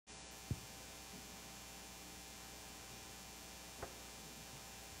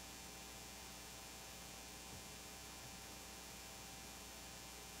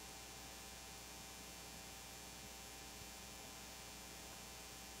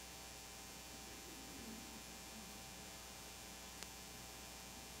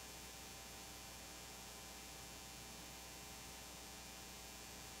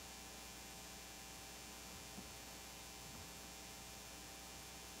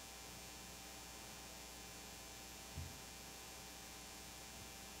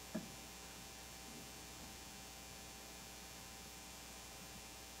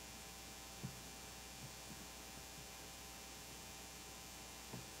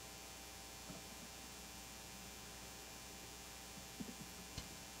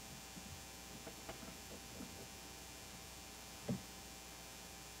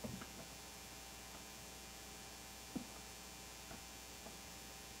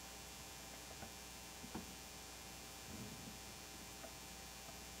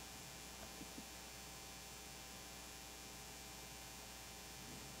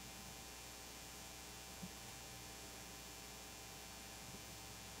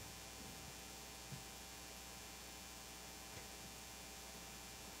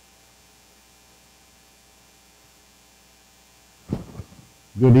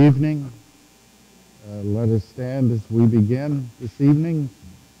Good evening. Let us stand as we begin this evening.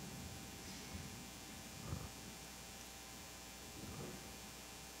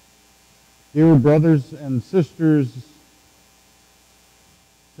 Dear brothers and sisters,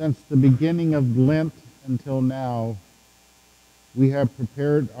 since the beginning of Lent until now, we have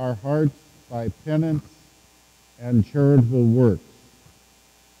prepared our hearts by penance and charitable works.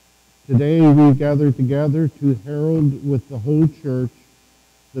 Today we gather together to herald with the whole Church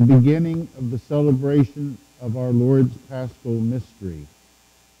the beginning of the celebration of our Lord's Paschal mystery,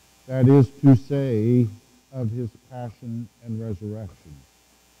 that is to say, of his passion and resurrection.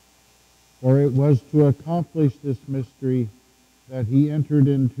 For it was to accomplish this mystery that he entered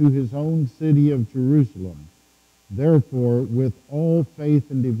into his own city of Jerusalem. Therefore, with all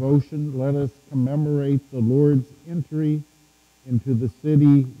faith and devotion, let us commemorate the Lord's entry into the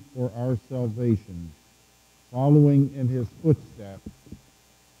city for our salvation, following in his footsteps,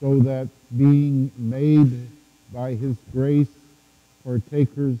 so that being made by his grace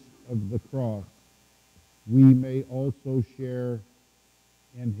partakers of the cross, we may also share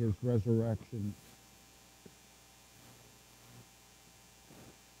in his resurrection.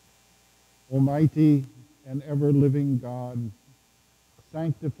 Almighty and ever-living God,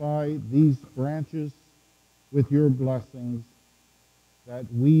 sanctify these branches with your blessings, that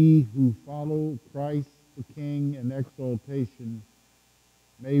we who follow Christ the King in exaltation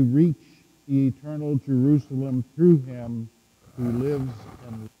may reach the eternal Jerusalem through him who lives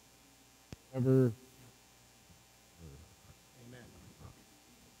and ever. Amen.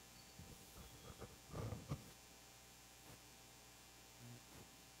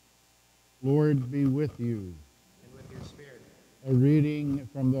 Lord be with you. And with your spirit. A reading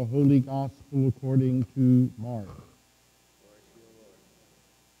from the Holy Gospel according to Mark. Glory to you, Lord.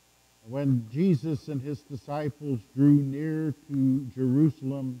 When Jesus and his disciples drew near to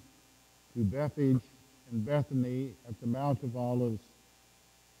Jerusalem, to Bethphage and Bethany at the Mount of Olives,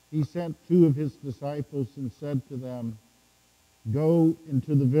 he sent two of his disciples and said to them, "Go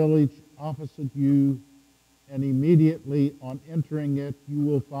into the village opposite you, and immediately on entering it you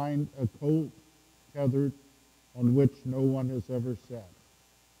will find a colt tethered on which no one has ever sat.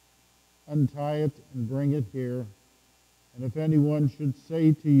 Untie it and bring it here. And if anyone should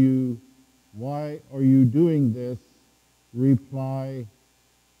say to you, 'Why are you doing this?' reply,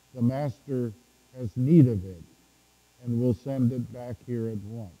 'The master has need of it, and will send it back here at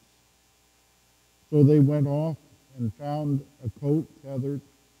once.'" So they went off and found a colt tethered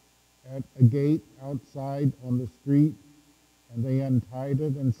at a gate outside on the street, and they untied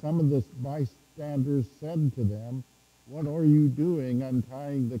it. And some of the bystanders said to them, "What are you doing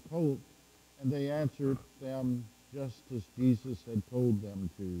untying the colt?" And they answered them just as Jesus had told them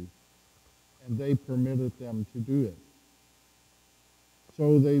to, and they permitted them to do it.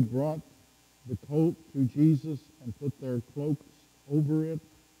 So they brought the colt to Jesus and put their cloaks over it,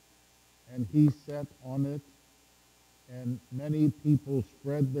 and he sat on it. And many people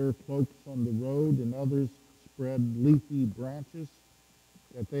spread their cloaks on the road, and others spread leafy branches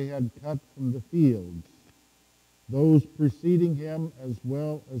that they had cut from the fields. Those preceding him, as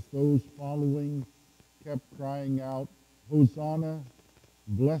well as those following, kept crying out, "Hosanna!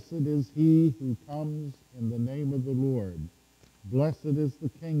 Blessed is he who comes in the name of the Lord. Blessed is the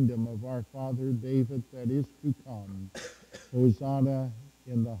kingdom of our father David that is to come. Hosanna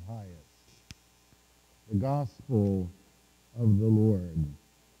in the highest." The Gospel of the Lord.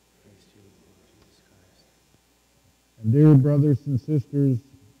 Praise to you, Lord Jesus Christ. And dear brothers and sisters,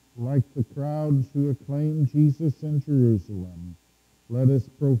 like the crowds who acclaim Jesus in Jerusalem, let us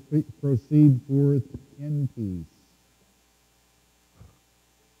proceed forth in peace.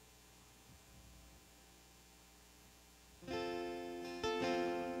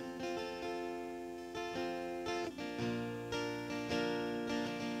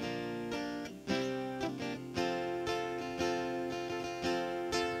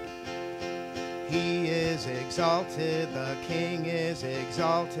 He is exalted, the King is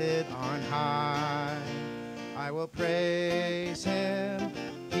exalted on high. I will praise him.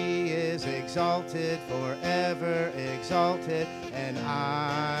 He is exalted, forever exalted, and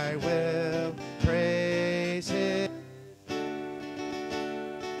I will praise him.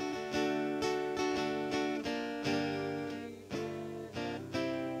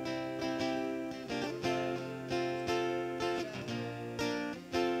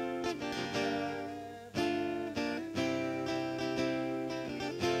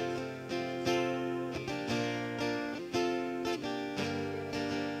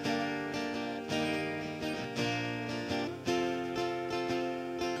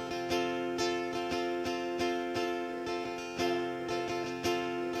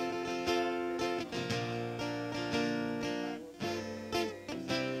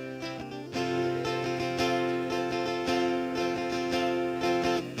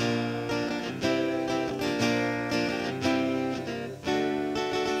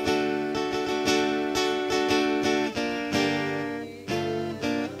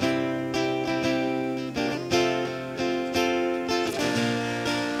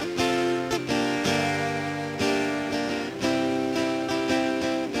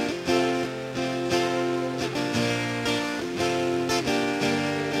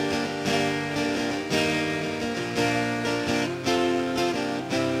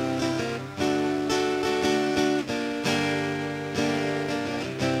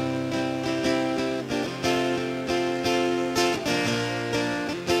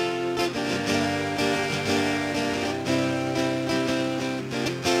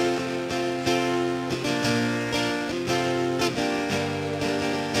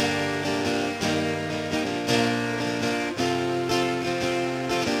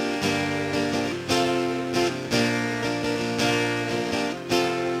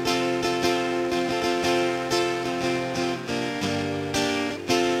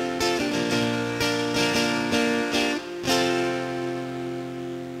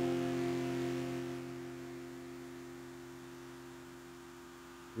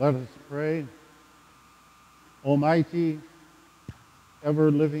 Let us pray. Almighty,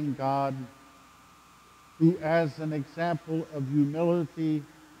 ever-living God, who as an example of humility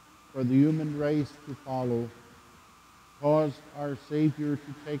for the human race to follow, caused our Savior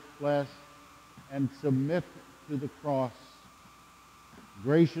to take flesh and submit to the cross,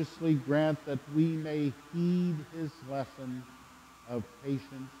 graciously grant that we may heed his lesson of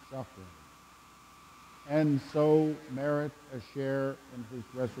patient suffering, and so merit a share in his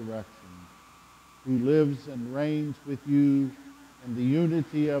resurrection, who lives and reigns with you in the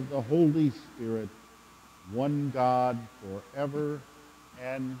unity of the Holy Spirit, one God, forever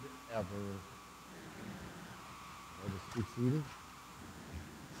and ever. Let us be seated.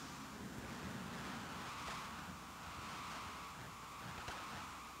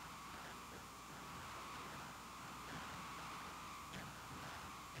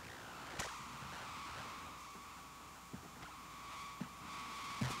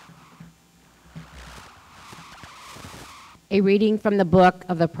 A reading from the book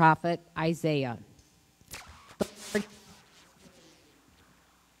of the prophet Isaiah.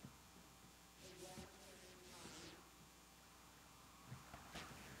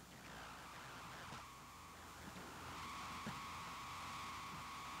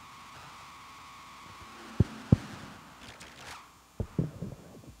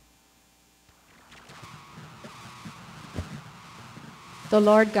 The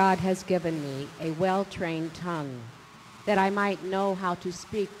Lord God has given me a well-trained tongue, that I might know how to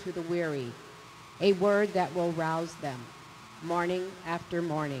speak to the weary, a word that will rouse them, morning after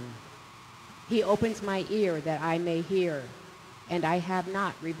morning. He opens my ear that I may hear, and I have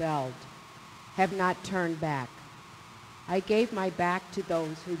not rebelled, have not turned back. I gave my back to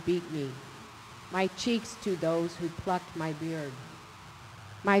those who beat me, my cheeks to those who plucked my beard.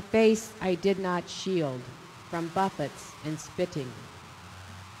 My face I did not shield from buffets and spitting.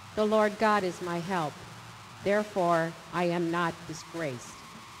 The Lord God is my help. Therefore, I am not disgraced.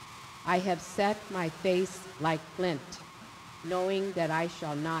 I have set my face like flint, knowing that I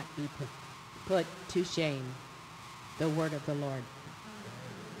shall not be put to shame. The word of the Lord.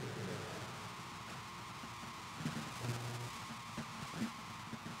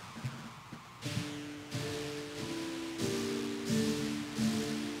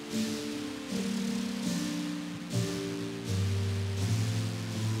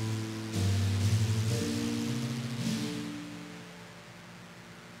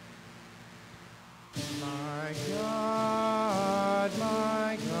 My God,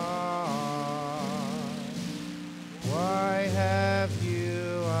 why have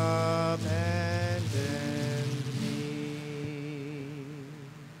you abandoned me?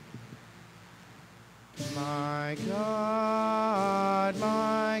 My God,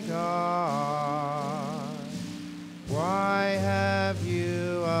 why have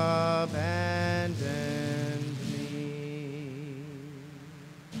you abandoned me?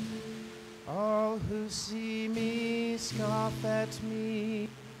 All who see me scoff at me.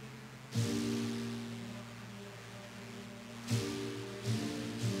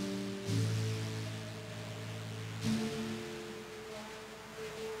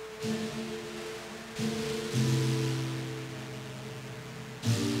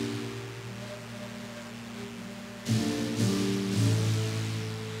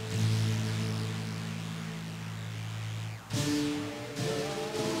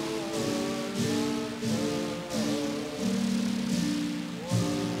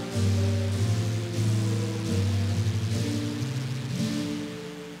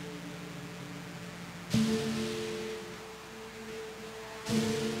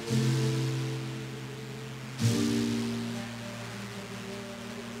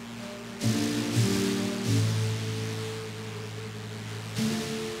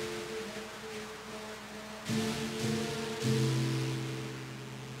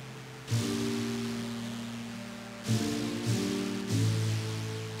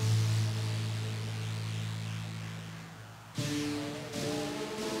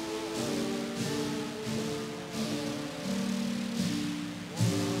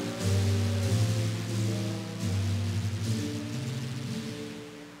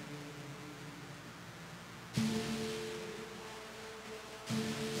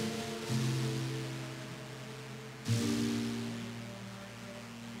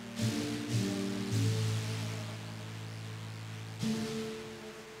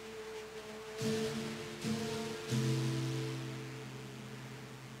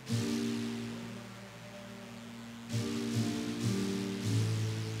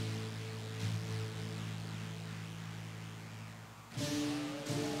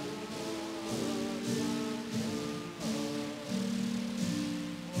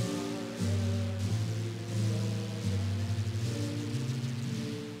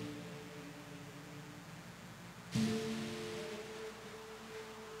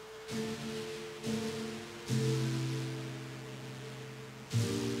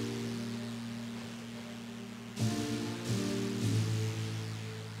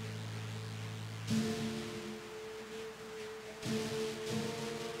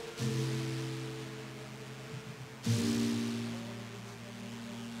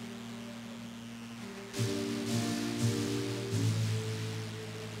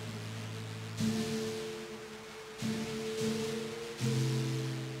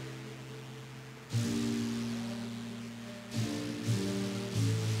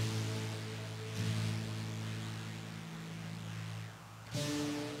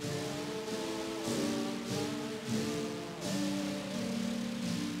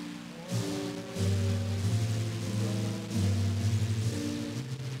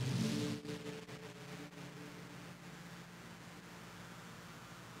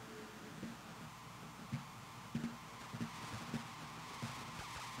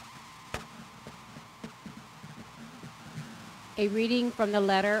 A reading from the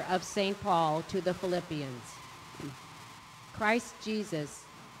letter of St. Paul to the Philippians. Christ Jesus,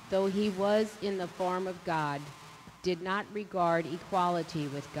 though he was in the form of God, did not regard equality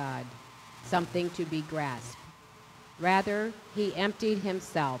with God something to be grasped. Rather, he emptied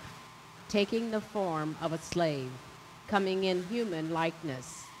himself, taking the form of a slave, coming in human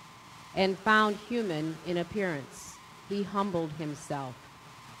likeness, and found human in appearance. He humbled himself,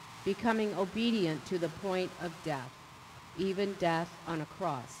 becoming obedient to the point of death, even death on a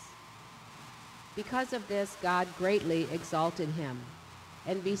cross. Because of this, God greatly exalted him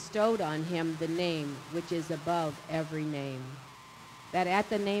and bestowed on him the name which is above every name, that at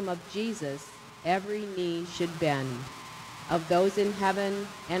the name of Jesus every knee should bend, of those in heaven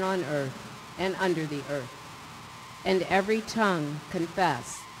and on earth and under the earth, and every tongue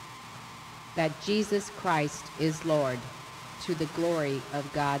confess that Jesus Christ is Lord, to the glory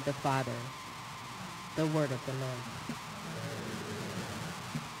of God the Father. The word of the Lord.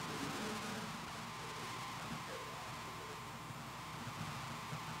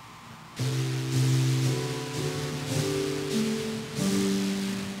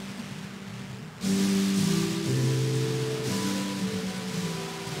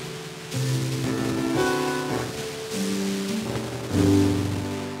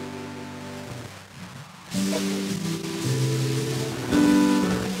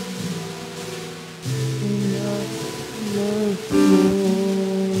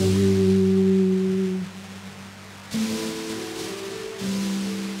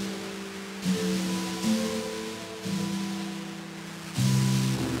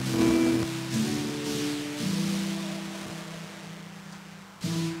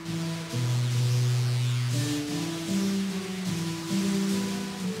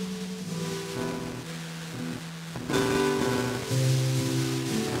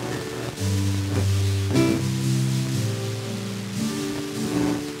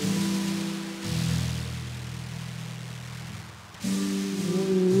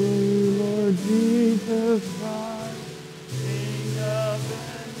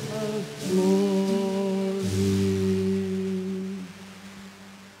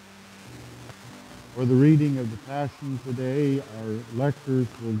 For the reading of the Passion today, our lectors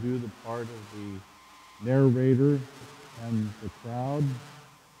will do the part of the narrator and the crowd.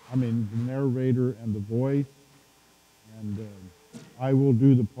 The narrator and the voice. And I will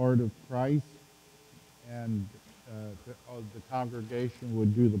do the part of Christ, and the congregation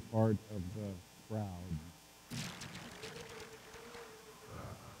would do the part of the crowd.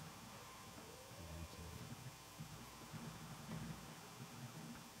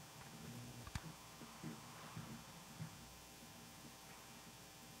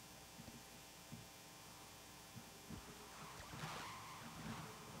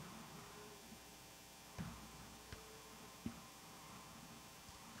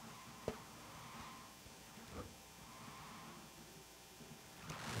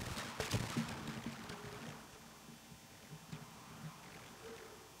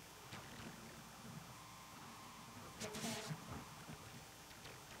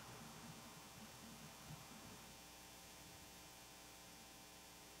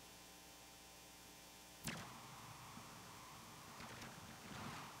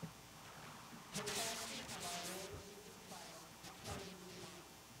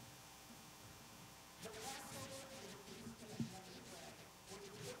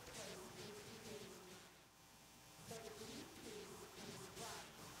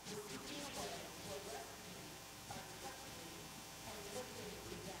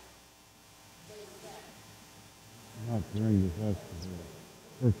 Not during the festival,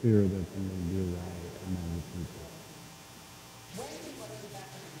 for fear that there may be a riot among the people.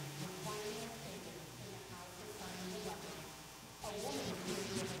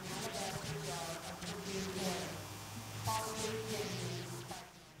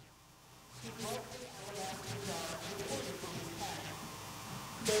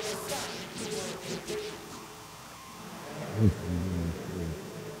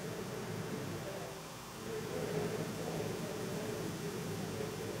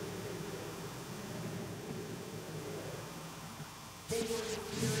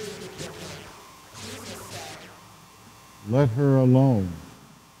 Let her alone.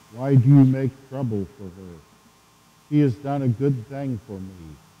 Why do you make trouble for her? She has done a good thing for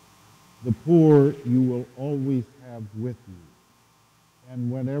me. The poor you will always have with you, and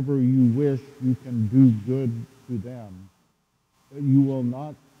whenever you wish, you can do good to them, but you will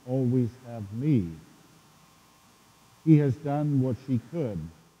not always have me. She has done what she could.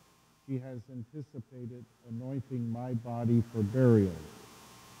 She has anticipated anointing my body for burial.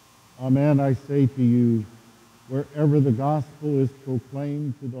 Amen, I say to you, Wherever the gospel is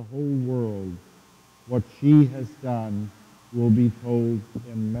proclaimed to the whole world, what she has done will be told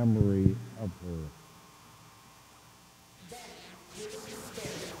in memory of her.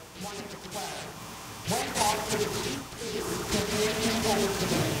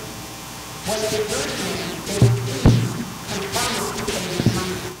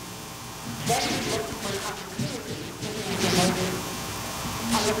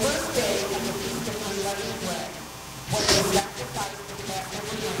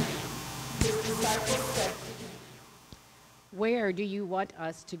 Where do you want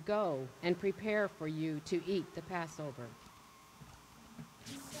us to go and prepare for you to eat the Passover?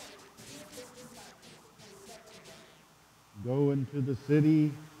 Go into the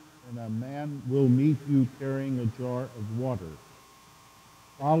city, and a man will meet you carrying a jar of water.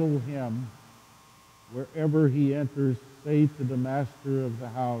 Follow him. Wherever he enters, say to the master of the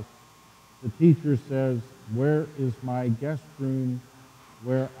house, the teacher says, where is my guest room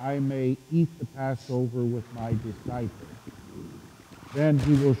where I may eat the Passover with my disciples? Then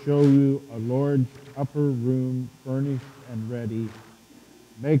he will show you a large upper room furnished and ready.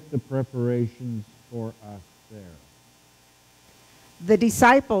 Make the preparations for us there. The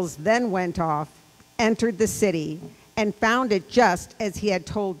disciples then went off, entered the city, and found it just as he had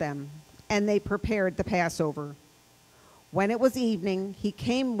told them, and they prepared the Passover. When it was evening, he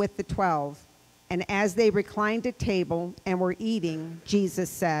came with the 12, and as they reclined at table and were eating, Jesus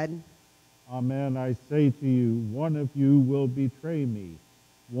said, Amen, I say to you, one of you will betray me,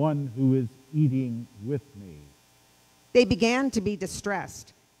 one who is eating with me. They began to be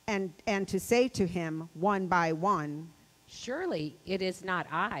distressed, and to say to him one by one, Surely it is not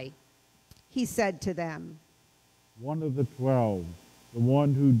I. He said to them, One of the 12, the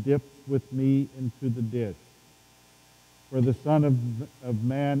one who dips with me into the dish. For the Son of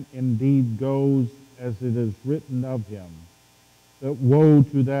Man indeed goes as it is written of him. But woe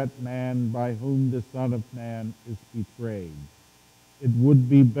to that man by whom the Son of Man is betrayed. It would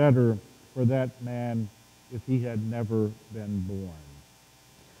be better for that man if he had never been born.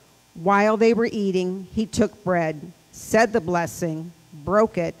 While they were eating, he took bread, said the blessing,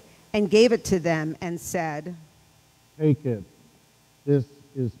 broke it, and gave it to them, and said, Take it. This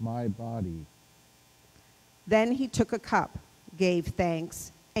is my body. Then he took a cup, gave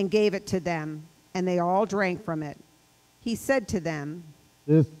thanks, and gave it to them, and they all drank from it. He said to them,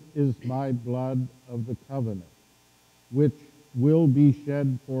 This is my blood of the covenant, which will be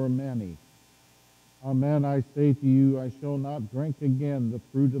shed for many. Amen, I say to you, I shall not drink again the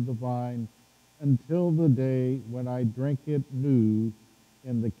fruit of the vine until the day when I drink it new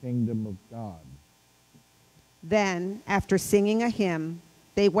in the kingdom of God. Then, after singing a hymn,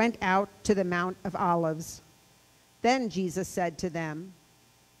 they went out to the Mount of Olives. Then Jesus said to them,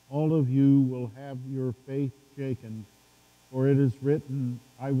 All of you will have your faith shaken, for it is written,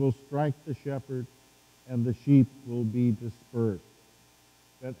 I will strike the shepherd, and the sheep will be dispersed.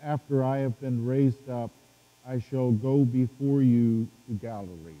 But after I have been raised up, I shall go before you to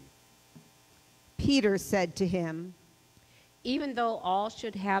Galilee. Peter said to him, Even though all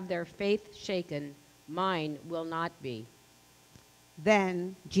should have their faith shaken, mine will not be.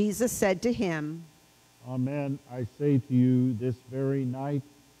 Then Jesus said to him, Amen, I say to you, this very night,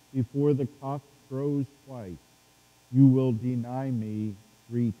 before the cock crows twice, you will deny me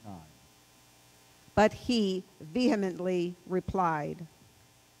 3 times. But he vehemently replied,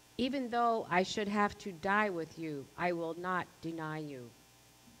 Even though I should have to die with you, I will not deny you.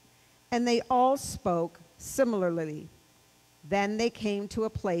 And they all spoke similarly. Then they came to a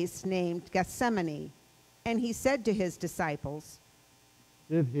place named Gethsemane, and he said to his disciples,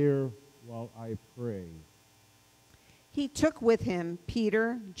 Sit here while I pray. He took with him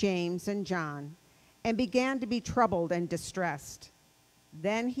Peter, James, and John, and began to be troubled and distressed.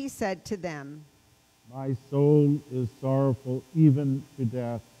 Then he said to them, My soul is sorrowful even to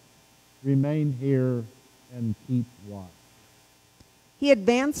death. Remain here and keep watch. He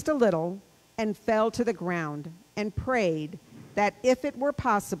advanced a little and fell to the ground and prayed that if it were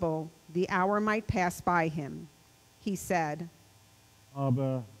possible, the hour might pass by him. He said,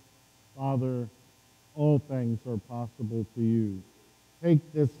 Abba, Father, all things are possible to you. Take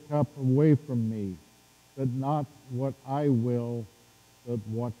this cup away from me, but not what I will, but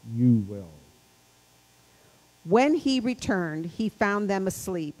what you will. When he returned, he found them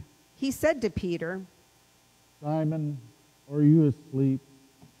asleep. He said to Peter, Simon, are you asleep?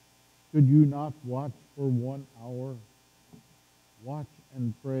 Could you not watch for 1 hour? Watch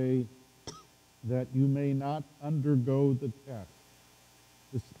and pray that you may not undergo the test.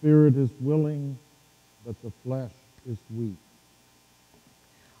 The spirit is willing, but the flesh is weak.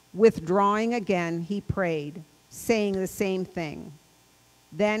 Withdrawing again, he prayed, saying the same thing.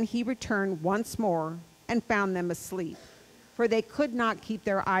 Then he returned once more and found them asleep, for they could not keep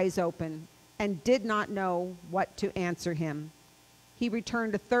their eyes open and did not know what to answer him. He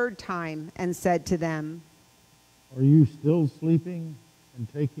returned a third time and said to them, Are you still sleeping and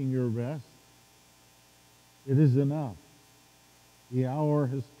taking your rest? It is enough. The hour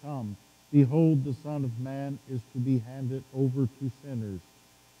has come. Behold, the Son of Man is to be handed over to sinners.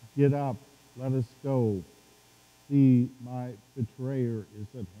 Get up, let us go. See, my betrayer is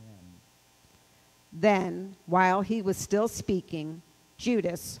at hand. Then, while he was still speaking,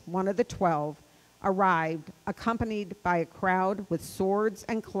 Judas, one of the 12, arrived, accompanied by a crowd with swords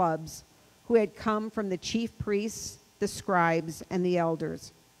and clubs, who had come from the chief priests, the scribes, and the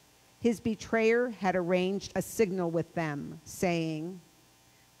elders. His betrayer had arranged a signal with them, saying,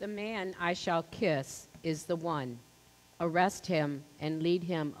 The man I shall kiss is the one. Arrest him and lead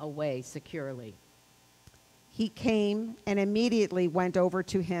him away securely. He came and immediately went over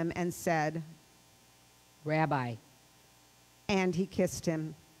to him and said, Rabbi. And he kissed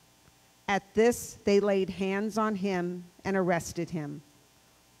him. At this, they laid hands on him and arrested him.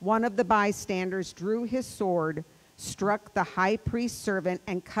 One of the bystanders drew his sword, struck the high priest's servant,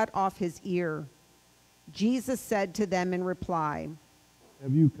 and cut off his ear. Jesus said to them in reply,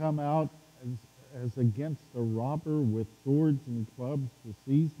 Have you come out as against a robber with swords and clubs to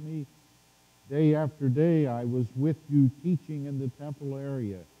seize me? Day after day I was with you teaching in the temple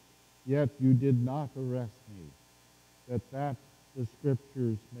area, yet you did not arrest me, that the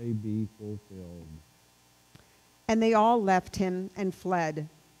scriptures may be fulfilled. And they all left him and fled.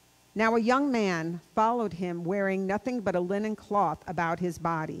 Now a young man followed him, wearing nothing but a linen cloth about his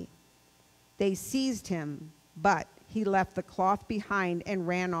body. They seized him, but he left the cloth behind and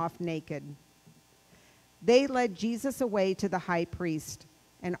ran off naked. They led Jesus away to the high priest,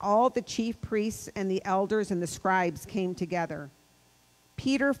 and all the chief priests and the elders and the scribes came together.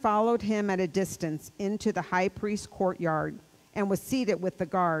 Peter followed him at a distance into the high priest's courtyard and was seated with the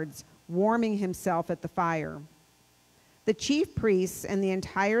guards, warming himself at the fire. The chief priests and the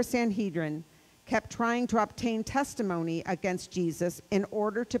entire Sanhedrin kept trying to obtain testimony against Jesus in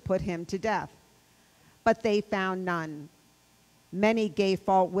order to put him to death, but they found none. Many gave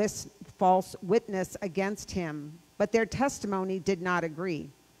false witness against him, but their testimony did not agree.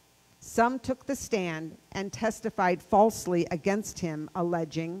 Some took the stand and testified falsely against him,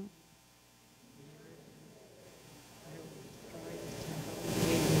 alleging,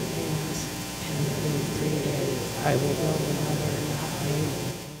 I will build another not made.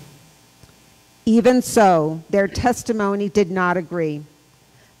 Even so, their testimony did not agree.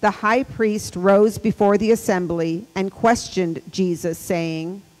 The high priest rose before the assembly and questioned Jesus,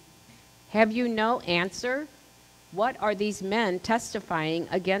 saying, Have you no answer? What are these men testifying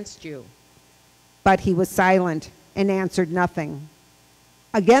against you? But he was silent and answered nothing.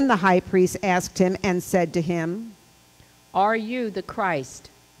 Again the high priest asked him and said to him, Are you the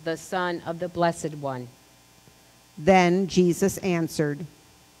Christ, the Son of the Blessed One? Then Jesus answered,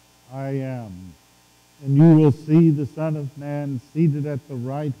 I am. And you will see the Son of Man seated at the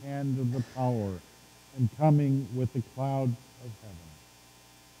right hand of the power and coming with the clouds of heaven.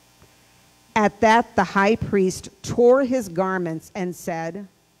 At that the high priest tore his garments and said,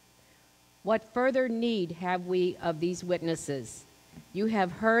 What further need have we of these witnesses? You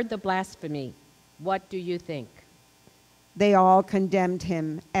have heard the blasphemy. What do you think? They all condemned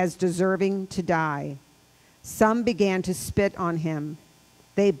him as deserving to die. Some began to spit on him.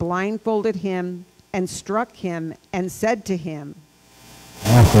 They blindfolded him and struck him and said to him,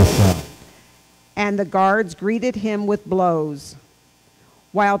 Prophesy. And the guards greeted him with blows.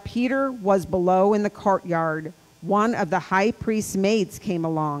 While Peter was below in the courtyard, one of the high priest's maids came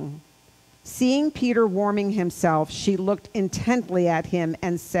along. Seeing Peter warming himself, she looked intently at him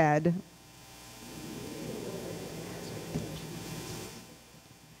and said,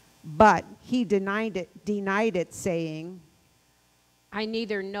 But he denied it, saying, I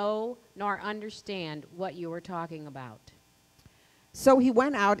neither know nor understand what you are talking about. So he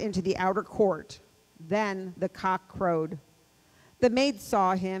went out into the outer court. Then the cock crowed. The maid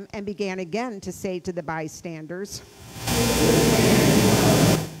saw him and began again to say to the bystanders.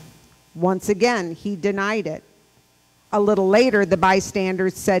 Once again, he denied it. A little later, the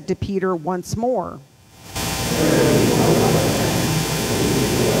bystanders said to Peter once more,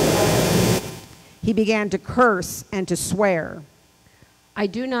 He began to curse and to swear. I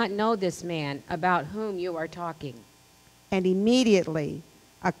do not know this man about whom you are talking. And immediately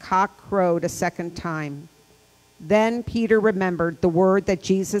a cock crowed a second time. Then Peter remembered the word that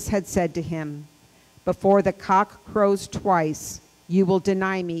Jesus had said to him, Before the cock crows twice, you will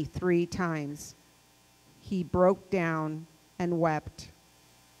deny me 3 times. he broke down and wept.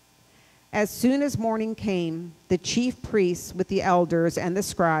 As soon as morning came, the chief priests with the elders and the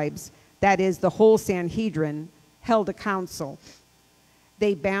scribes, that is, the whole Sanhedrin, held a council.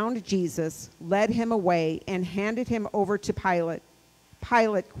 They bound Jesus, led him away, and handed him over to Pilate.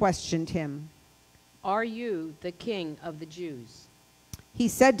 Pilate questioned him. "Are you the king of the Jews?" He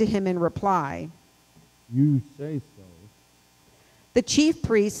said to him in reply, You say so. The chief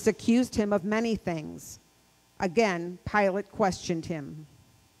priests accused him of many things. Again, Pilate questioned him.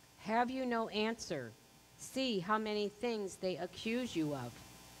 "Have you no answer? See how many things they accuse you of."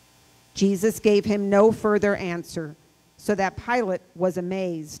 Jesus gave him no further answer, so that Pilate was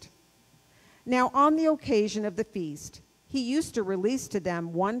amazed. Now, on the occasion of the feast, he used to release to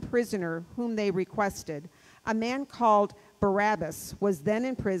them one prisoner whom they requested. A man called Barabbas was then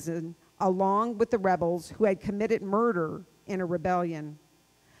in prison along with the rebels who had committed murder in a rebellion.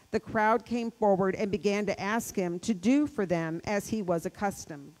 The crowd came forward and began to ask him to do for them as he was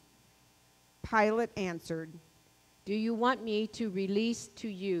accustomed. Pilate answered, "Do you want me to release to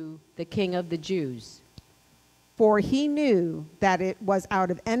you the king of the Jews?" For he knew that it was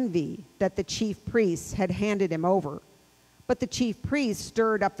out of envy that the chief priests had handed him over. But the chief priests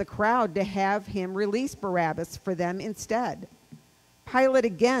stirred up the crowd to have him release Barabbas for them instead. Pilate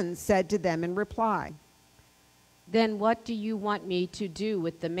again said to them in reply, "Then what do you want me to do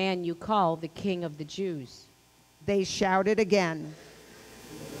with the man you call the king of the Jews?" They shouted again.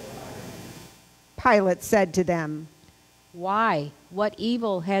 Pilate said to them, "Why? What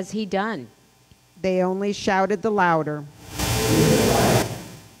evil has he done?" They only shouted the louder.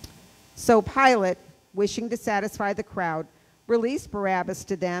 So Pilate, wishing to satisfy the crowd, released Barabbas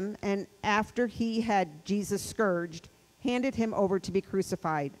to them, and after he had Jesus scourged, handed him over to be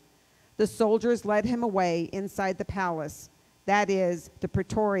crucified. The soldiers led him away inside the palace, that is, the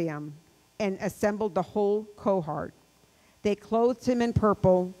praetorium, and assembled the whole cohort. They clothed him in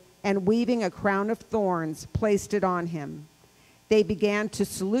purple, and weaving a crown of thorns, placed it on him. They began to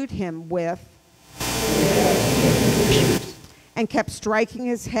salute him with, and kept striking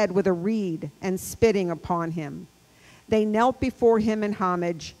his head with a reed and spitting upon him. They knelt before him in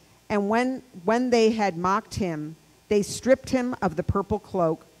homage, and when they had mocked him, they stripped him of the purple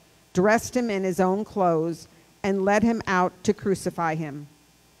cloak, dressed him in his own clothes, and led him out to crucify him.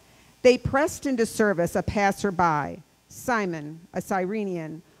 They pressed into service a passerby, Simon, a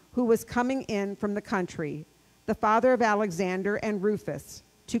Cyrenian, who was coming in from the country, the father of Alexander and Rufus,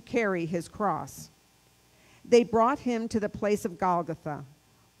 to carry his cross. They brought him to the place of Golgotha,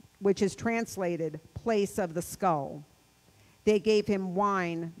 which is translated place of the skull. They gave him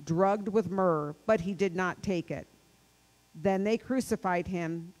wine drugged with myrrh, but he did not take it. Then they crucified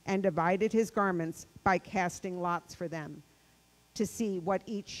him and divided his garments by casting lots for them, to see what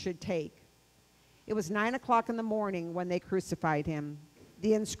each should take. It was 9 o'clock in the morning when they crucified him.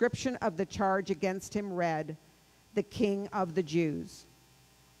 The inscription of the charge against him read, "The King of the Jews."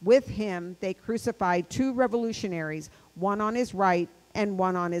 With him they crucified two revolutionaries, one on his right and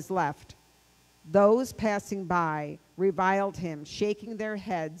one on his left. Those passing by reviled him, shaking their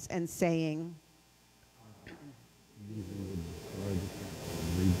heads and saying, You who would destroy the temple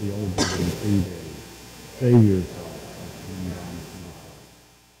and rebuild it in 3 days, save yourself and come down from the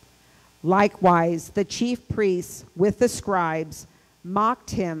cross. Likewise, the chief priests with the scribes mocked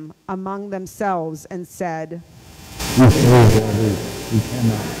him among themselves and said, He saves others, he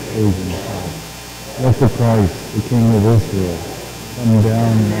cannot save himself. Let the Christ, the King of Israel, come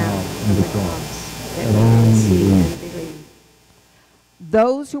down now from the cross, that all may believe.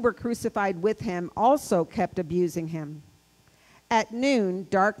 Those who were crucified with him also kept abusing him. At noon,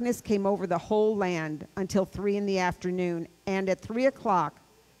 darkness came over the whole land until 3 p.m, and at 3 o'clock,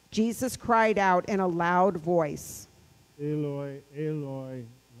 Jesus cried out in a loud voice, Eloi, Eloi,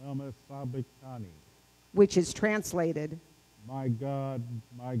 lama sabachthani. which is translated, My God,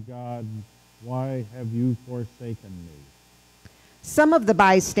 why have you forsaken me? Some of the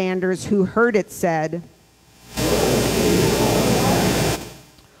bystanders who heard it said,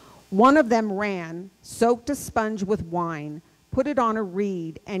 One of them ran, soaked a sponge with wine, put it on a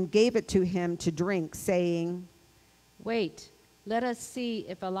reed, and gave it to him to drink, saying, "Wait, let us see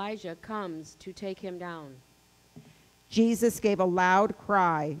if Elijah comes to take him down." Jesus gave a loud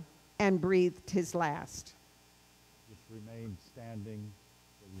cry and breathed his last. Just remain standing.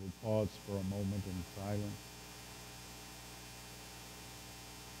 We'll pause for a moment in silence.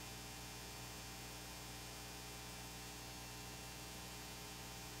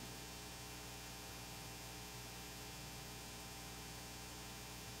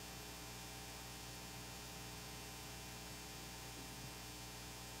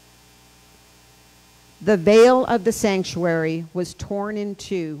 The veil of the sanctuary was torn in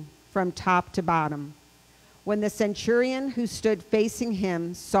two from top to bottom. When the centurion who stood facing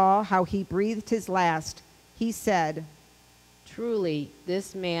him saw how he breathed his last, he said, Truly,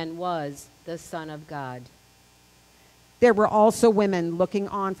 this man was the Son of God. There were also women looking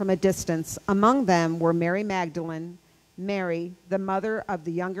on from a distance. Among them were Mary Magdalene, Mary, the mother of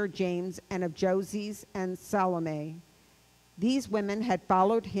the younger James, and of Joses and Salome. These women had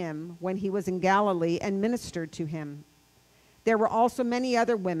followed him when he was in Galilee and ministered to him. There were also many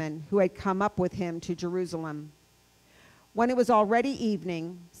other women who had come up with him to Jerusalem. When it was already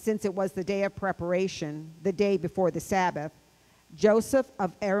evening, since it was the day of preparation, the day before the Sabbath, Joseph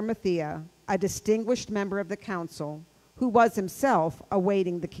of Arimathea, a distinguished member of the council, who was himself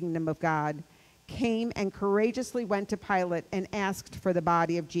awaiting the kingdom of God, came and courageously went to Pilate and asked for the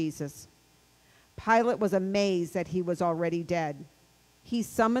body of Jesus. Pilate was amazed that he was already dead. He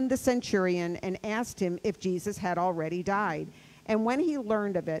summoned the centurion and asked him if Jesus had already died. And when he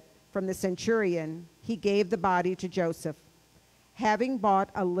learned of it from the centurion, he gave the body to Joseph. Having bought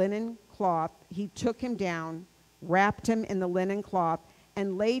a linen cloth, he took him down, wrapped him in the linen cloth,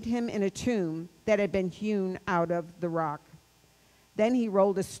 and laid him in a tomb that had been hewn out of the rock. Then he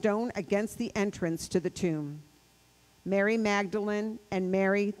rolled a stone against the entrance to the tomb. Mary Magdalene and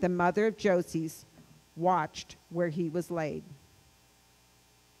Mary, the mother of Joses, watched where he was laid.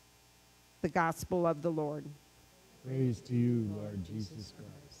 The Gospel of the Lord. Praise to you, Lord Jesus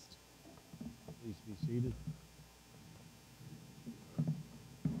Christ. Please be seated.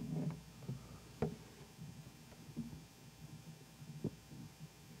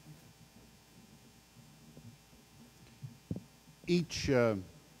 Each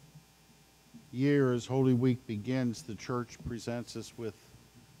year as Holy Week begins, the church presents us with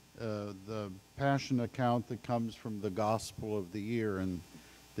the Passion account that comes from the Gospel of the year. And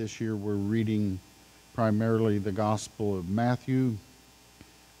this year we're reading primarily the Gospel of Matthew,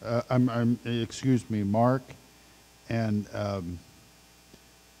 Mark, and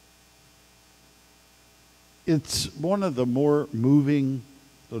it's one of the more moving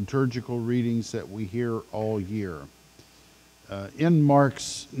liturgical readings that we hear all year. In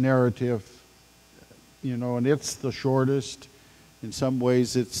Mark's narrative, and it's the shortest, in some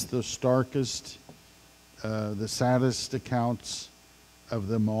ways it's the starkest, the saddest accounts of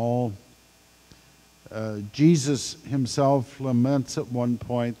them all. Jesus himself laments at one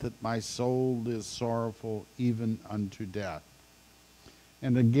point that my soul is sorrowful even unto death.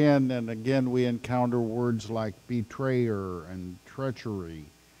 And again we encounter words like betrayer and treachery.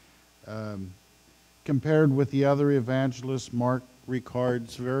 Compared with the other evangelists, Mark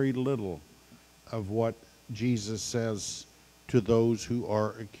records very little of what Jesus says to those who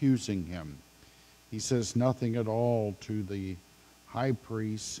are accusing him. He says nothing at all to the high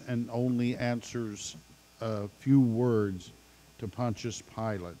priest and only answers a few words to Pontius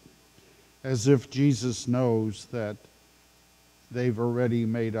Pilate, as if Jesus knows that they've already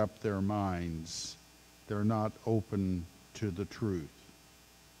made up their minds. They're not open to the truth.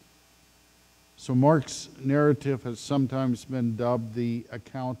 So Mark's narrative has sometimes been dubbed the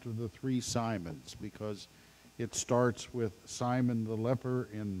account of the three Simons, because it starts with Simon the leper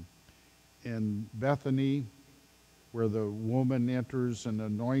in Bethany, where the woman enters and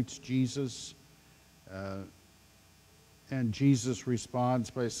anoints Jesus. And Jesus responds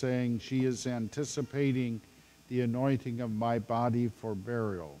by saying, she is anticipating the anointing of my body for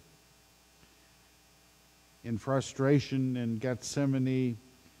burial. In frustration in Gethsemane,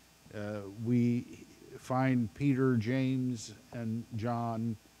 we find Peter, James, and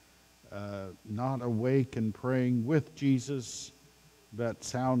John not awake and praying with Jesus, but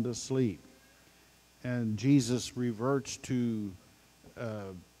sound asleep. And Jesus reverts to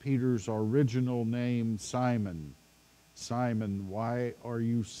Peter's original name, Simon. Simon, why are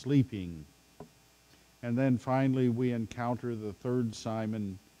you sleeping? And then finally we encounter the third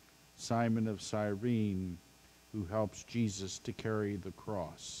Simon, Simon of Cyrene, who helps Jesus to carry the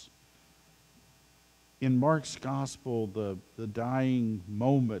cross. In Mark's gospel, the dying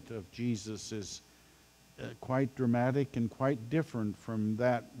moment of Jesus is quite dramatic and quite different from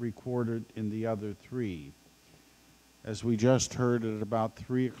that recorded in the other three. As we just heard, at about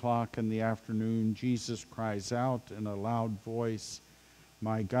 3 o'clock in the afternoon, Jesus cries out in a loud voice,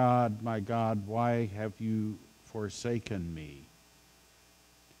 my God, why have you forsaken me?"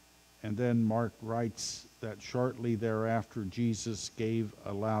 And then Mark writes that shortly thereafter, Jesus gave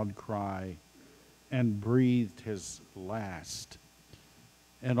a loud cry and breathed his last.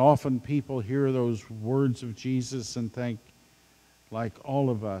 And often people hear those words of Jesus and think, like all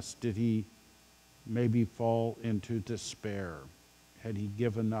of us, did he maybe fall into despair? Had he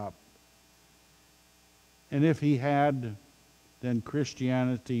given up? And if he had, then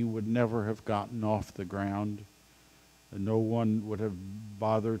Christianity would never have gotten off the ground. And no one would have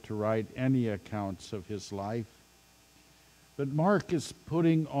bothered to write any accounts of his life. But Mark is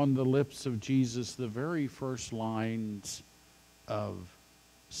putting on the lips of Jesus the very first lines of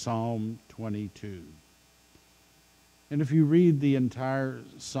Psalm 22. And if you read the entire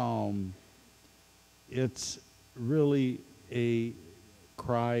psalm, it's really a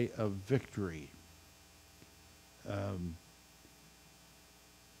cry of victory.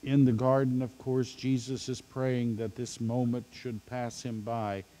 In the garden, of course, Jesus is praying that this moment should pass him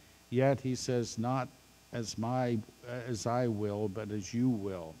by. Yet he says, not as I will, but as you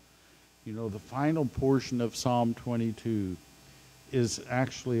will. You know, the final portion of Psalm 22 is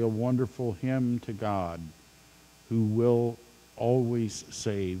actually a wonderful hymn to God, who will always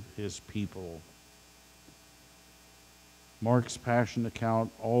save his people. Mark's Passion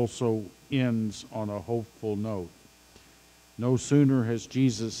account also ends on a hopeful note. No sooner has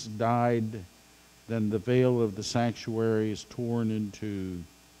Jesus died than the veil of the sanctuary is torn in two,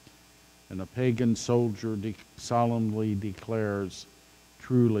 and a pagan soldier solemnly declares,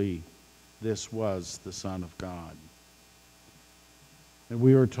 truly, this was the Son of God. And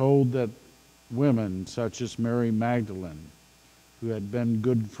we are told that women such as Mary Magdalene, who had been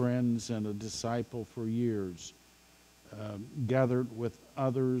good friends and a disciple for years, gathered with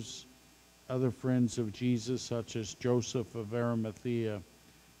other friends of Jesus, such as Joseph of Arimathea,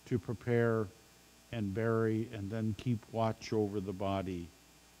 to prepare and bury and then keep watch over the body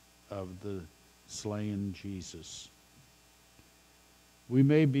of the slain Jesus. We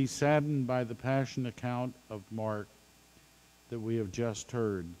may be saddened by the Passion account of Mark that we have just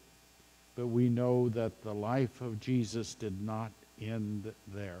heard, but we know that the life of Jesus did not end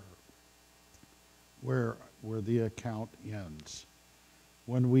there, where the account ends.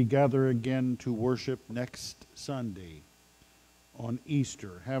 When we gather again to worship next Sunday on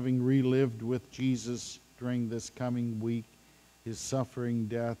Easter, having relived with Jesus during this coming week his suffering,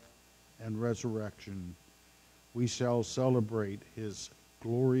 death, and resurrection, we shall celebrate his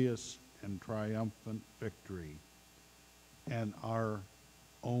glorious and triumphant victory and our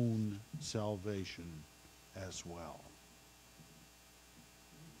own salvation as well.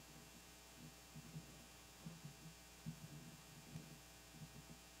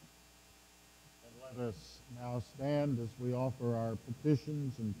 Let us now stand as we offer our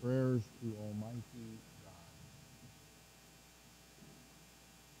petitions and prayers to Almighty God.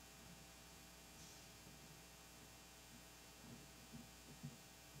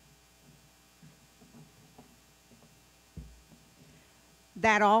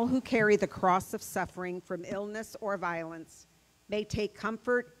 That all who carry the cross of suffering from illness or violence may take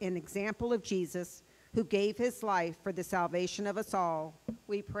comfort in example of Jesus, who gave his life for the salvation of us all,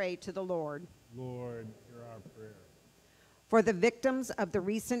 we pray to the Lord. Lord, hear our prayer. For the victims of the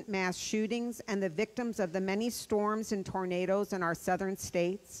recent mass shootings and the victims of the many storms and tornadoes in our southern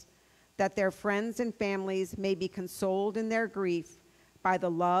states, that their friends and families may be consoled in their grief by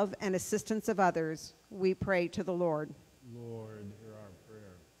the love and assistance of others, we pray to the Lord. Lord, hear our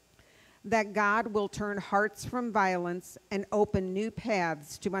prayer. That God will turn hearts from violence and open new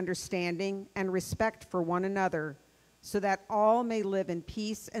paths to understanding and respect for one another, so that all may live in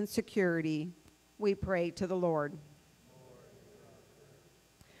peace and security, we pray to the Lord.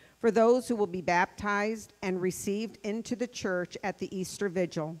 For those who will be baptized and received into the church at the Easter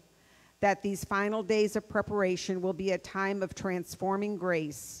Vigil, that these final days of preparation will be a time of transforming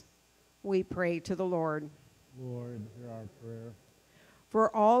grace, we pray to the Lord. Lord, hear our prayer.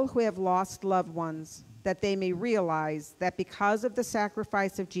 For all who have lost loved ones, that they may realize that because of the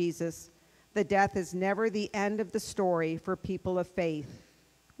sacrifice of Jesus, the death is never the end of the story for people of faith,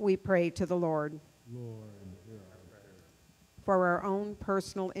 we pray to the Lord. Lord, hear our prayer. For our own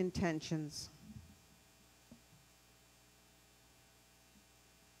personal intentions,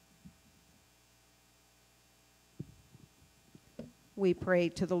 we pray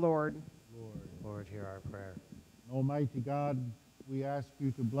to the Lord. Lord, hear our prayer. Almighty God, we ask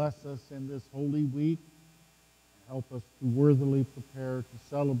you to bless us in this holy week. Help us to worthily prepare to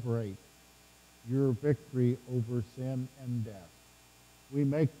celebrate your victory over sin and death. We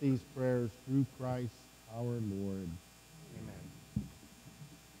make these prayers through Christ our Lord. Amen.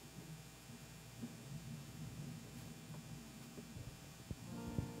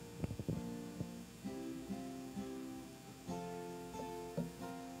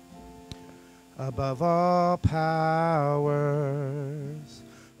 Above all powers,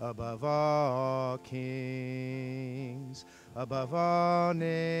 above all kings, above all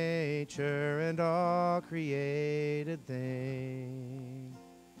nature and all created things,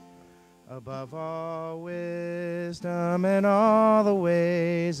 above all wisdom and all the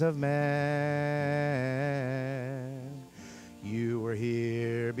ways of man. You were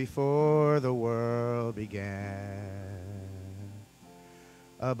here before the world began.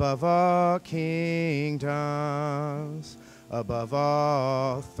 Above all kingdoms, above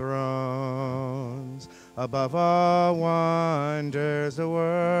all thrones, above all wonders the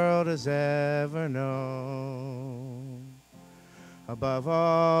world has ever known, above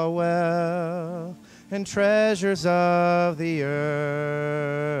all wealth and treasures of the earth,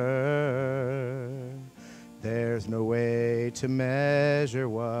 there's no way to measure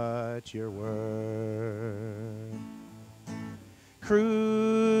what you're worth.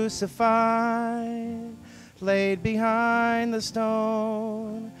 Crucified, laid behind the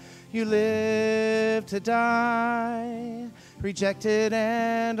stone, you lived to die, rejected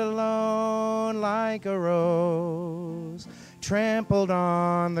and alone like a rose, trampled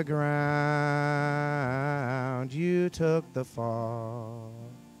on the ground. You took the fall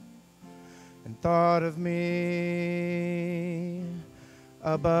and thought of me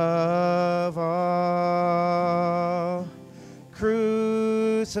above all.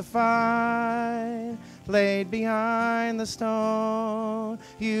 Crucified, laid behind the stone,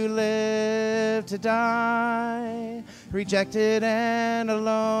 you lived to die, rejected and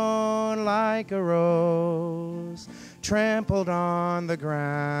alone like a rose, trampled on the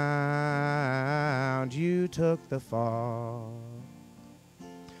ground. You took the fall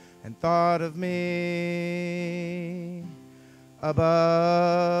and thought of me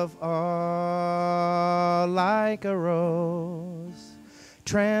above all, like a rose,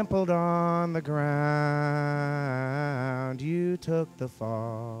 trampled on the ground. You took the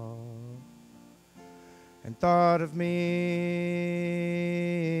fall and thought of me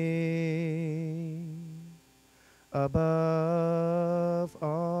above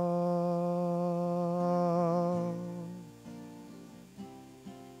all.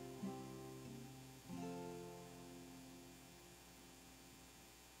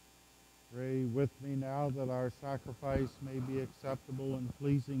 Pray with me now that our sacrifice may be acceptable and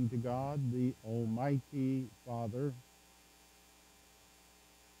pleasing to God, the Almighty Father.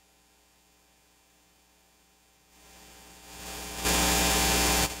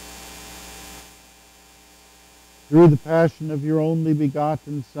 Through the passion of your only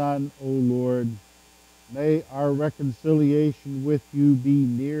begotten Son, O Lord, may our reconciliation with you be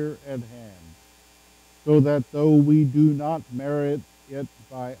near at hand, so that though we do not merit it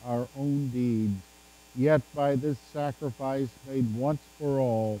by our own deeds, yet by this sacrifice made once for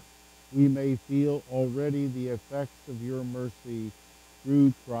all, we may feel already the effects of your mercy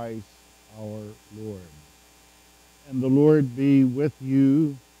through Christ our Lord. And the Lord be with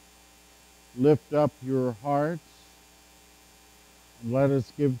you. Lift up your hearts, and let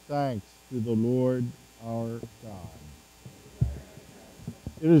us give thanks to the Lord our God.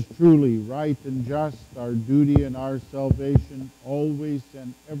 It is truly right and just, our duty and our salvation, always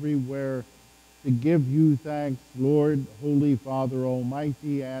and everywhere, to give you thanks, Lord, Holy Father,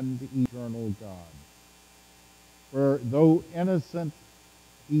 Almighty and eternal God. For though innocent,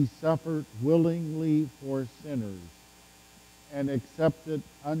 he suffered willingly for sinners and accepted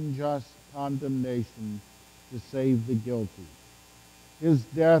unjust condemnation to save the guilty. His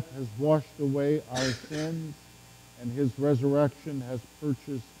death has washed away our sins, and his resurrection has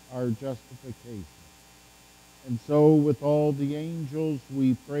purchased our justification. And so with all the angels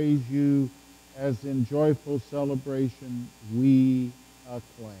we praise you, as in joyful celebration we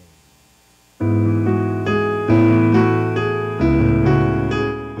acclaim.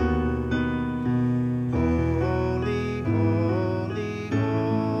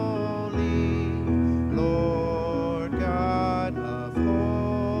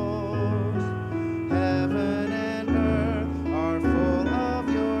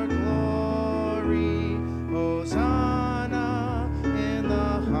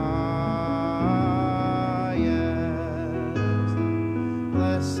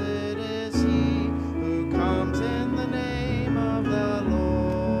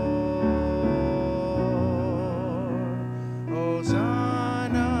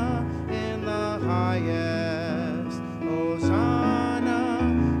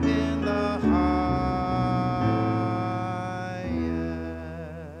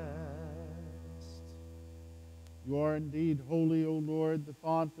 You are indeed holy, O Lord, the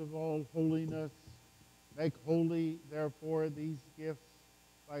font of all holiness. Make holy, therefore, these gifts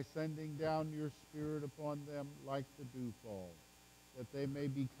by sending down your Spirit upon them like the dewfall, that they may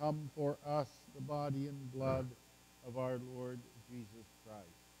become for us the body and blood of our Lord Jesus Christ.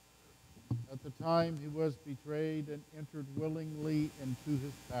 At the time he was betrayed and entered willingly into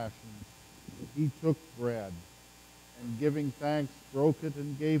his passion, he took bread, and giving thanks, broke it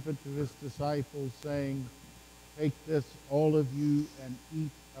and gave it to his disciples, saying, "Take this, all of you, and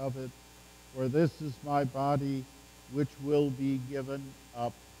eat of it, for this is my body, which will be given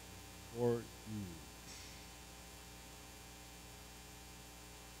up for you."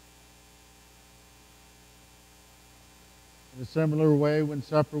 In a similar way, when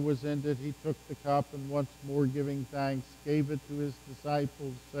supper was ended, he took the cup, and once more giving thanks, gave it to his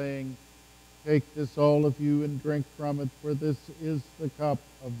disciples, saying, "Take this, all of you, and drink from it, for this is the cup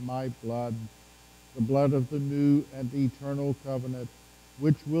of my blood, the blood of the new and eternal covenant,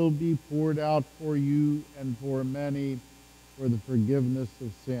 which will be poured out for you and for many for the forgiveness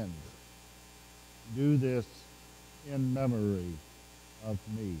of sins. Do this in memory of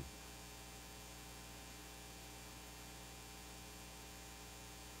me."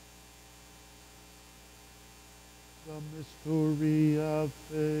 The mystery of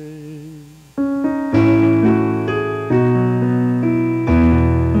faith.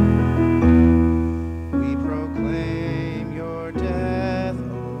 We proclaim your death,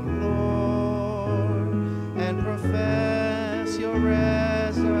 O Lord, and profess your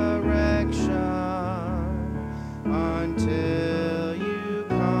resurrection until you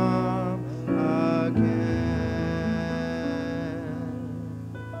come again.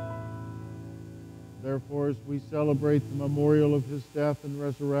 Therefore, as we celebrate the memorial of his death and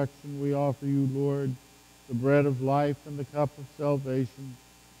resurrection, we offer you, Lord, the bread of life and the cup of salvation,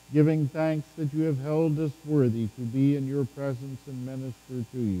 giving thanks that you have held us worthy to be in your presence and minister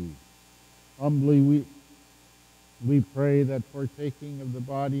to you. Humbly we pray that partaking of the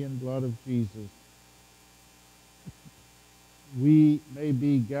body and blood of Jesus, we may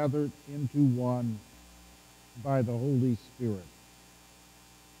be gathered into one by the Holy Spirit.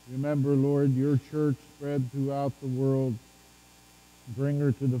 Remember, Lord, your church spread throughout the world. Bring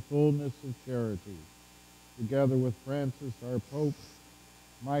her to the fullness of charity, together with Francis, our Pope,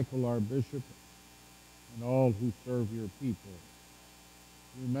 Michael, our Bishop, and all who serve your people.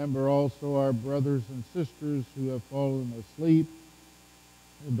 Remember also our brothers and sisters who have fallen asleep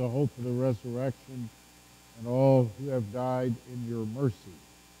in the hope of the resurrection, and all who have died in your mercy.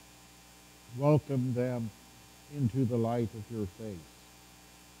 Welcome them into the light of your face.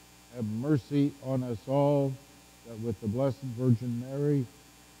 Have mercy on us all, that with the Blessed Virgin Mary,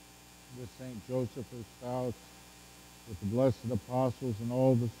 with Saint Joseph, her spouse, with the blessed apostles and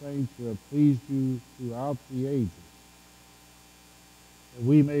all the saints who have pleased you throughout the ages, that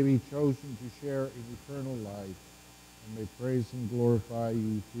we may be chosen to share in eternal life, and may praise and glorify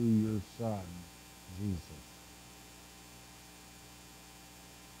you through your Son, Jesus.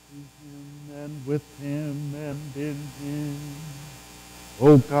 To him and with him and in him,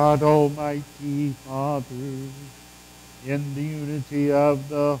 O God, Almighty Father, in the unity of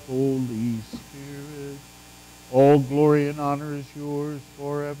the Holy Spirit, all glory and honor is yours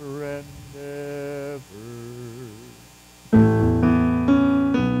forever and ever.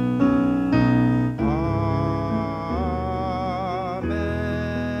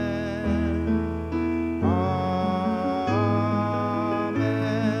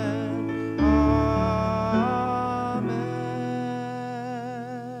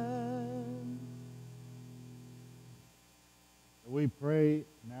 We pray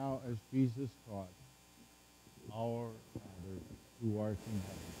now as Jesus taught, "Our Father, who art in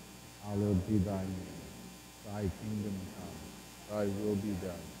heaven, hallowed be thy name. Thy kingdom come, thy will be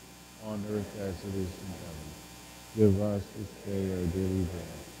done, on earth as it is in heaven. Give us this day our daily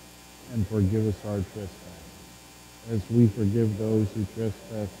bread, and forgive us our trespasses, as we forgive those who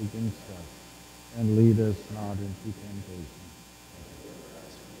trespass against us. And lead us not into temptation.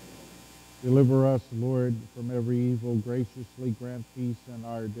 Deliver us, Lord, from every evil. Graciously grant peace in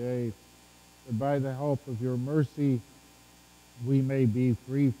our day, that by the help of your mercy we may be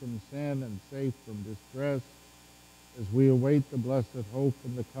free from sin and safe from distress, as we await the blessed hope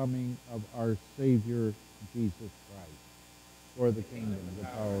and the coming of our Savior, Jesus Christ. For the kingdom, the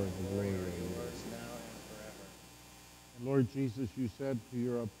power, and the glory are yours, now and forever. And Lord Jesus, you said to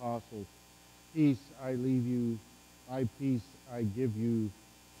your apostles, "Peace I leave you, my peace I give you.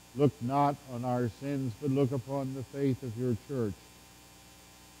 Look not on our sins, but look upon the faith of your church,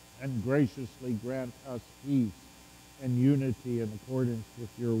 and graciously grant us peace and unity in accordance with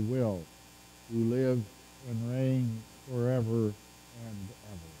your will, who live and reign forever and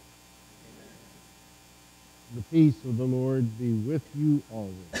ever." Amen. The peace of the Lord be with you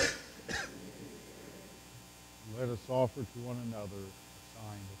always. Let us offer to one another a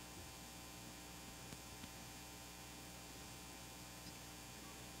sign of peace.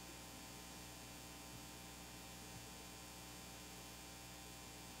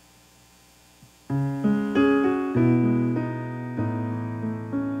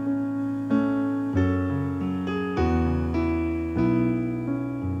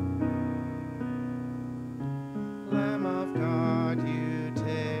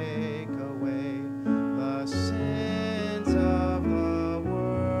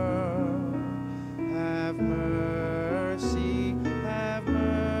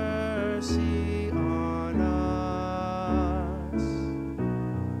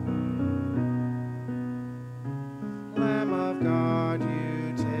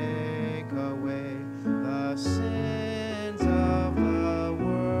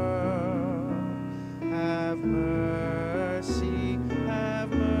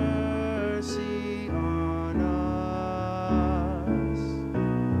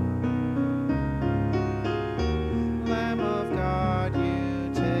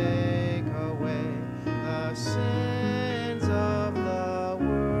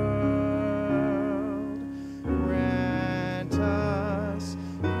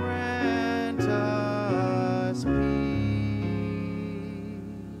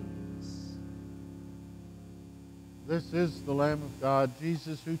 This is the Lamb of God,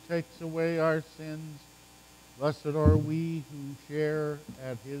 Jesus, who takes away our sins. Blessed are we who share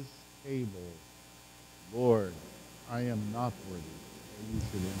at his table. Lord, I am not worthy that you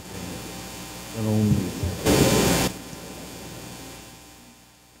should enter, but only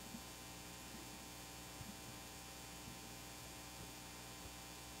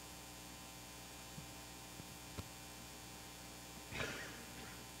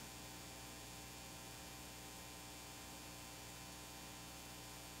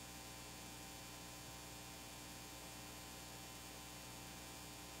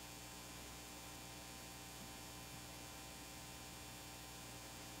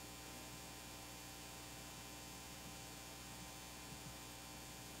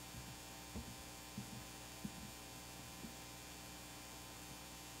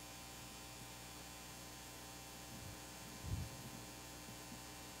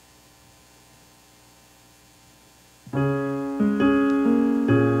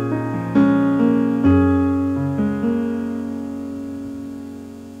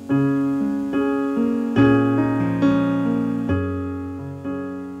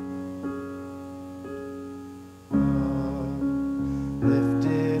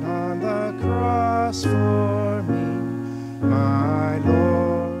lifted on the cross for me, my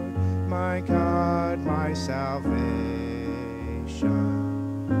Lord, my God, my salvation.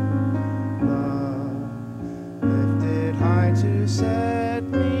 Love lifted high to set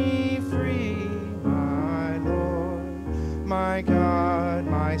me free, my Lord, my God,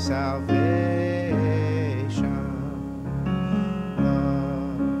 my salvation.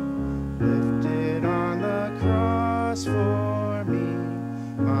 Love lifted on the cross for me,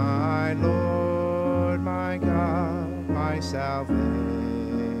 my Lord, my God, my salvation.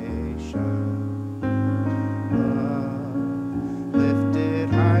 Love lifted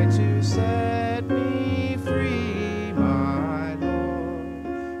high to set me free, my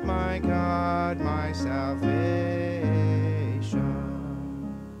Lord, my God, my salvation.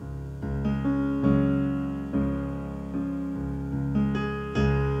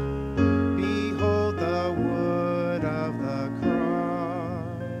 Behold the wood of the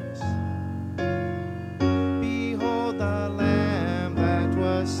cross. Behold the Lamb that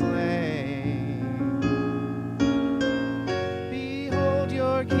was slain. Behold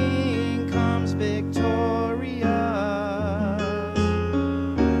your King comes victorious.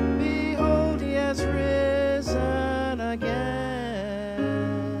 Behold he has risen again.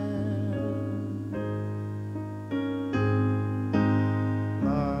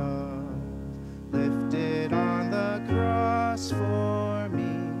 Love lifted on the cross for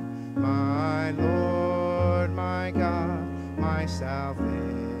me, my Lord, my God, my salvation.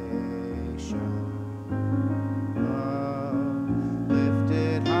 Love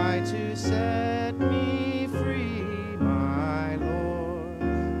lifted high to set me free, my Lord,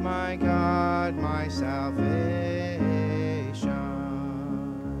 my God, my salvation.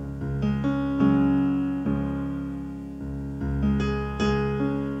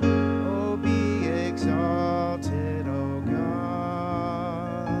 Oh, be exalted, O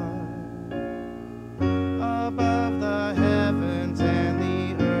God, above the heavens and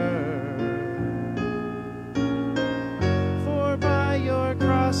the earth. For by your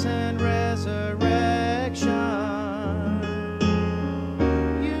cross and resurrection,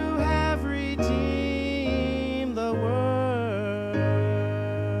 you have redeemed the world.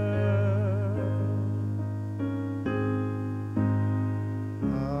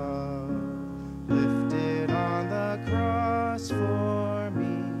 Love lifted on the cross for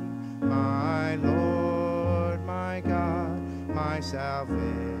me, my Lord, my God, my salvation.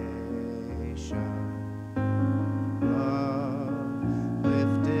 Love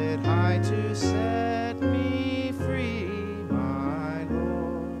lifted high to set me free, my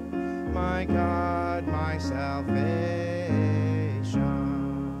Lord, my God, my salvation.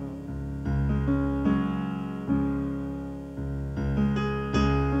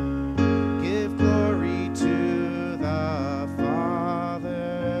 Give glory to the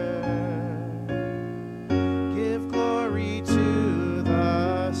Father. Give glory to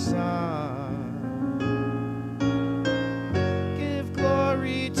the Son. Give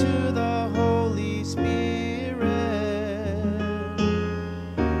glory to the Holy Spirit.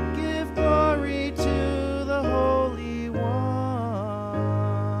 Give glory to the Holy One.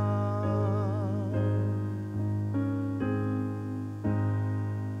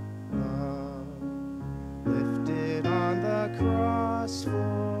 Love lifted on the cross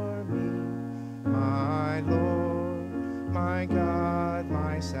for me, my Lord, my God,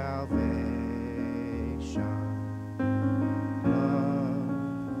 my salvation.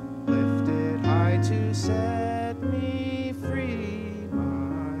 Love lifted high to set me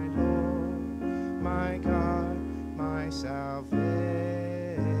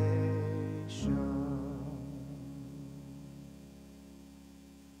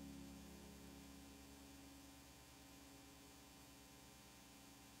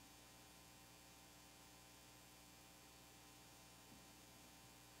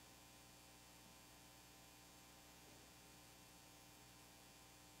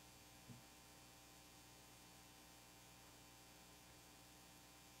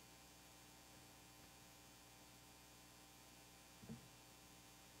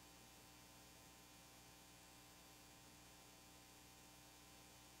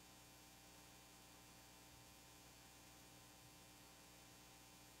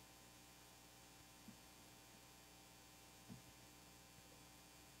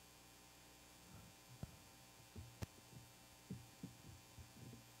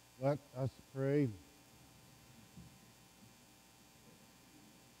Let us pray.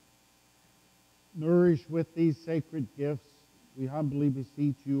 Nourished with these sacred gifts, we humbly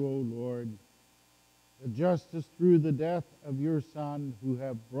beseech you, O Lord, that just as through the death of your Son, who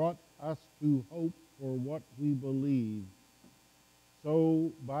have brought us to hope for what we believe,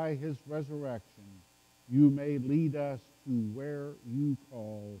 so by his resurrection you may lead us to where you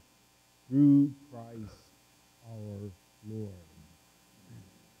call, through Christ our Lord.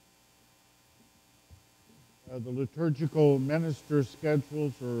 The liturgical minister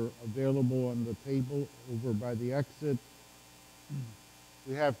schedules are available on the table over by the exit.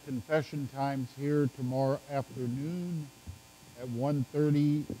 We have confession times here tomorrow afternoon at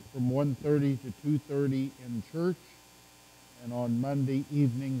 1:30, from 1:30 to 2:30 in church, and on Monday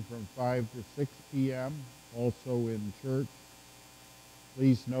evening from 5 to 6 p.m., also in church.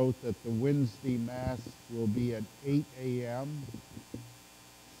 Please note that the Wednesday Mass will be at 8 a.m.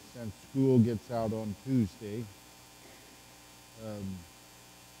 since school gets out on Tuesday.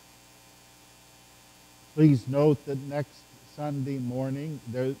 Please note that next Sunday morning,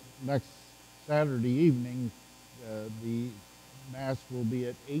 next Saturday evening, the Mass will be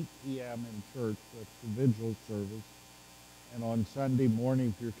at 8 p.m. in church. That's the vigil service. And on Sunday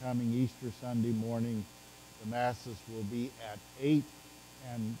morning, if you're coming Easter Sunday morning, the Masses will be at 8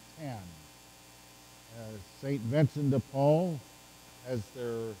 and 10. St. Vincent de Paul has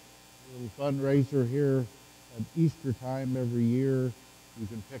their little fundraiser here at Easter time every year. You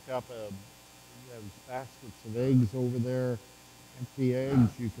can pick up baskets of eggs over there, empty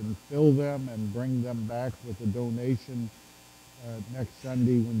eggs. You can fill them and bring them back with a donation next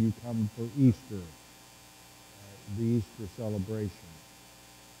Sunday when you come for Easter, the Easter celebration.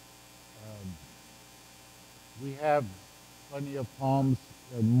 We have plenty of palms,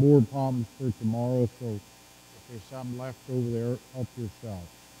 more palms for tomorrow, so if there's some left over there, help yourself.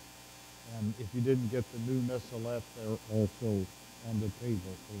 And if you didn't get the new missalette, they're also on the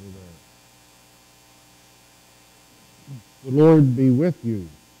table over there. The Lord be with you.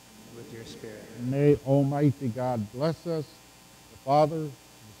 With your spirit. And may Almighty God bless us, the Father, the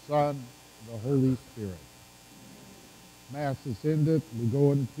Son, and the Holy Spirit. Mass is ended. We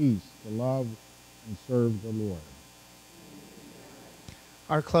go in peace to love and serve the Lord.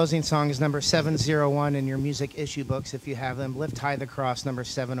 Our closing song is number 701 in your music issue books, if you have them. Lift High the Cross, number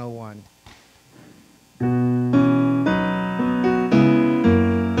 701.